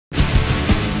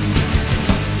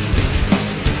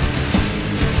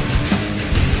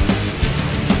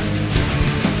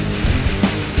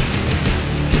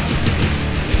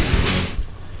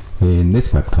In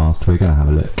this webcast we're going to have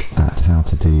a look at how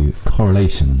to do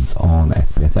correlations on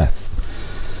SPSS,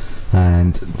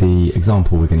 and the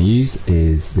example we're going to use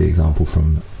is the example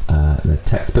from the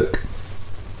textbook,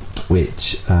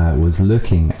 which was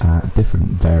looking at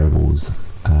different variables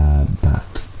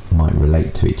that might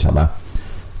relate to each other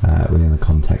within the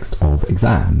context of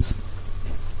exams.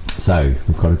 So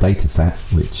we've got a data set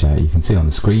which you can see on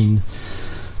the screen,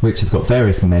 which has got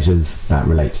various measures that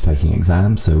relate to taking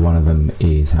exams. So one of them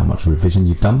is how much revision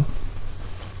you've done.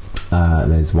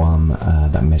 There's one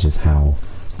that measures how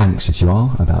anxious you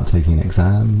are about taking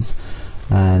exams,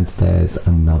 and there's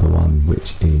another one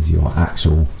which is your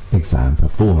actual exam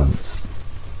performance.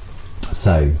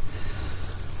 So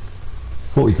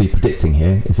what we'd be predicting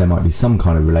here is there might be some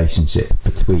kind of relationship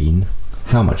between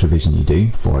how much revision you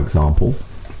do, for example,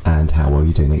 and how well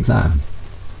you do in the exam.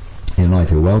 In an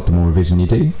ideal world, the more revision you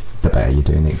do, the better you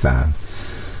do in the exam.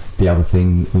 The other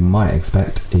thing we might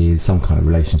expect is some kind of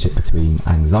relationship between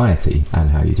anxiety and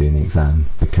how you do in the exam,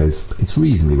 because it's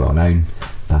reasonably well known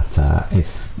that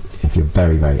if you're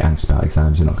very, very anxious about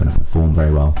exams, you're not going to perform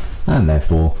very well, and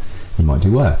therefore you might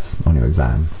do worse on your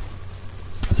exam.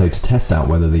 So to test out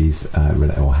whether these,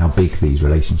 or how big these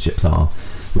relationships are,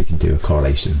 we can do a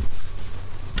correlation.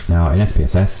 Now in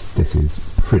SPSS, this is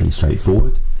pretty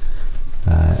straightforward.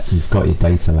 You've got your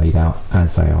data laid out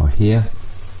as they are here,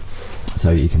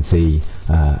 so you can see,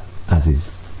 as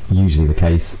is usually the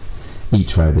case,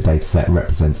 each row of the data set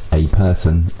represents a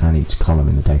person and each column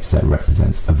in the data set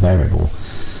represents a variable.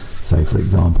 So for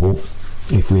example,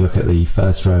 if we look at the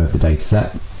first row of the data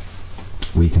set,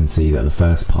 we can see that the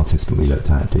first participant we looked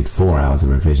at did 4 hours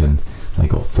of revision. They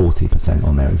got 40%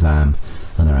 on their exam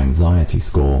and their anxiety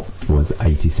score was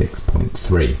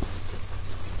 86.3,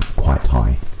 quite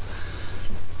high.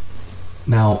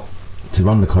 Now, to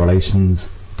run the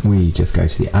correlations, we just go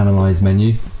to the Analyze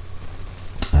menu,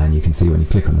 and you can see when you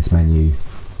click on this menu,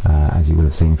 as you will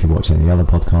have seen if you're watching any other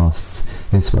podcasts,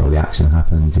 this is where all the action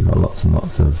happens. You've got lots and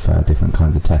lots of different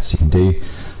kinds of tests you can do,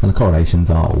 and the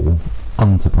correlations are all,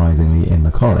 unsurprisingly, in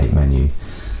the Correlate menu.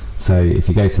 So if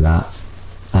you go to that,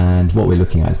 and what we're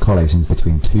looking at is correlations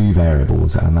between two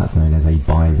variables, and that's known as a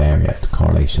bivariate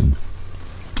correlation.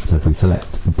 So if we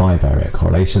select bivariate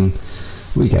correlation,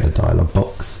 we get a dialog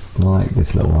box like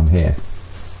this little one here.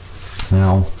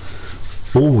 Now,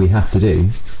 all we have to do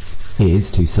is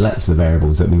to select the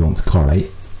variables that we want to correlate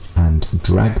and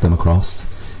drag them across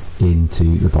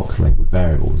into the box labelled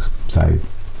variables. So,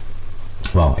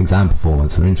 well, exam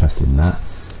performance, we're interested in that,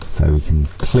 so we can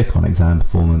click on exam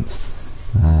performance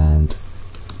and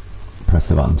press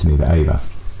the button to move it over.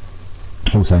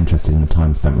 Also interested in the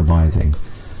time spent revising,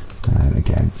 and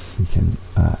again we can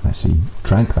actually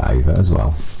drag that over as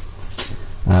well.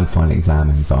 And finally, exam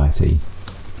anxiety.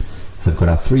 So we've got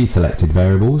our three selected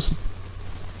variables.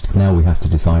 Now we have to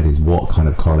decide is what kind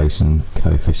of correlation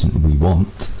coefficient we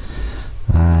want,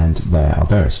 and there are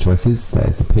various choices.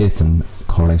 There's the Pearson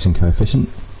correlation coefficient,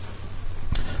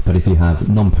 but if you have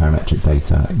non-parametric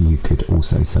data you could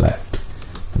also select,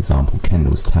 for example,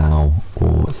 Kendall's tau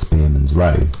or Spearman's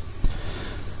rho.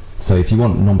 So if you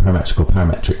want non-parametric or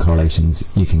parametric correlations,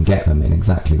 you can get them in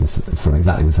from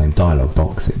exactly the same dialog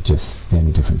box. It just, the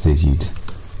only difference is you'd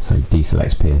say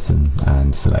deselect Pearson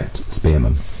and select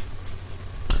Spearman.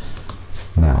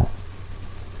 Now,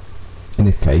 in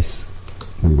this case,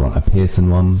 we want a Pearson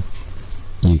one.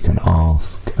 You can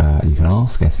ask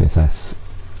SPSS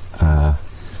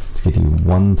to give you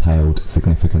one-tailed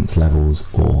significance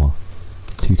levels or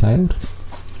two-tailed,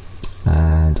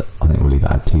 and I think we'll leave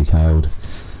that at two-tailed.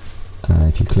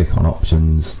 If you click on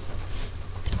options,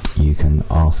 you can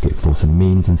ask it for some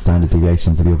means and standard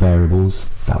deviations of your variables.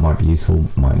 That might be useful,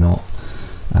 might not.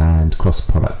 And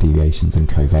cross-product deviations and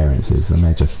covariances, and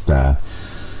they're just,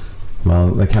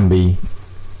 well, they can be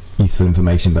useful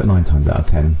information, but 9 times out of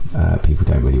 10 people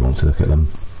don't really want to look at them.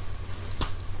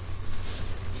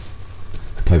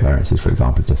 Covariances, for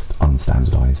example, are just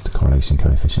unstandardized correlation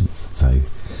coefficients, so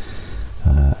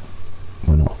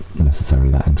we're not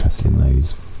necessarily that interested in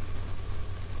those.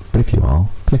 But if you are,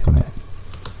 click on it.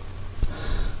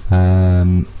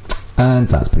 And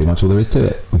that's pretty much all there is to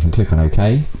it. We can click on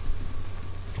OK.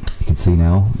 You can see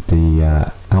now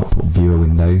the output viewer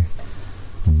window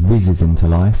whizzes into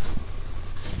life,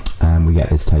 and we get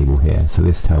this table here. So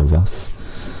this tells us,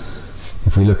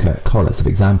 if we look at correlates of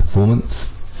exam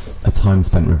performance, a time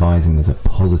spent revising, there's a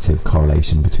positive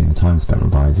correlation between the time spent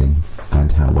revising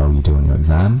and how well you do on your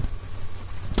exam,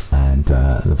 and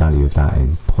the value of that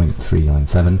is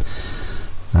 0.397,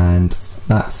 and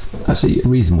that's actually a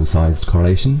reasonable sized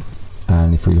correlation.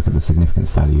 And if we look at the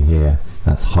significance value here,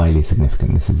 that's highly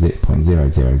significant. This is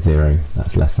 0.000,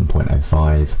 that's less than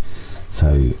 0.05.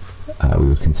 so we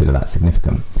would consider that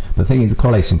significant. But the thing is, the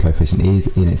correlation coefficient is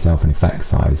in itself an effect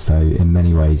size, so in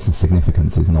many ways the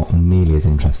significance is not nearly as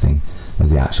interesting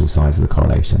as the actual size of the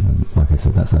correlation. And like I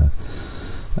said, that's a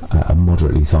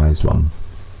moderately sized one.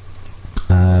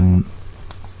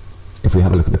 If we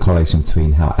have a look at the correlation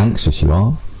between how anxious you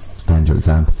are and your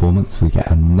exam performance, we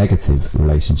get a negative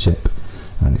relationship,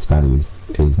 and its value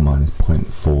is minus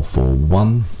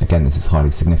 0.441. Again, this is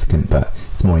highly significant, but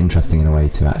it's more interesting in a way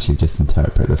to actually just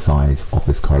interpret the size of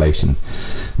this correlation,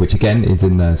 which again is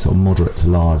in the sort of moderate to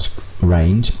large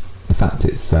range. The fact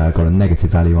it's got a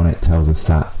negative value on it tells us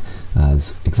that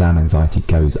as exam anxiety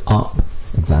goes up,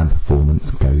 exam performance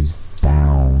goes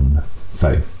down.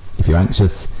 So if you're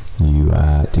anxious, you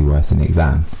do worse in the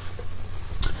exam.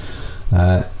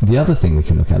 The other thing we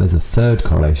can look at, there's a third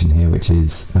correlation here, which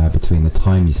is between the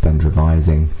time you spend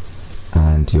revising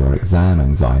and your exam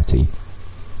anxiety.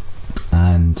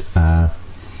 And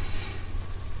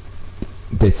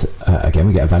this, again,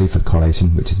 we get a value for the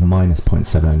correlation, which is minus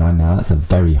 0.709. Now, that's a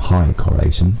very high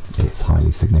correlation. It's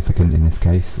highly significant in this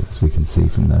case, as we can see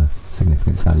from the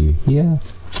significance value here.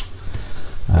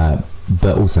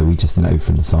 But also, we just know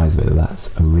from the size of it that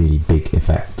that's a really big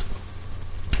effect.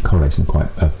 Correlation of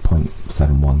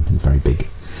 0.71 is very big.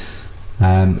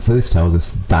 So this tells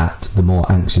us that the more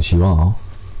anxious you are,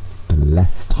 the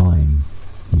less time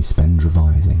you spend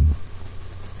revising.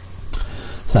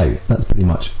 So that's pretty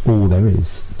much all there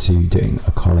is to doing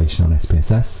a correlation on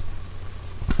SPSS.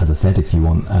 As I said, if you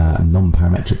want a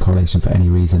non-parametric correlation for any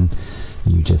reason,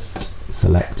 you just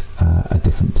select a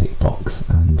different tick box,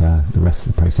 and the rest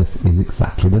of the process is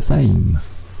exactly the same.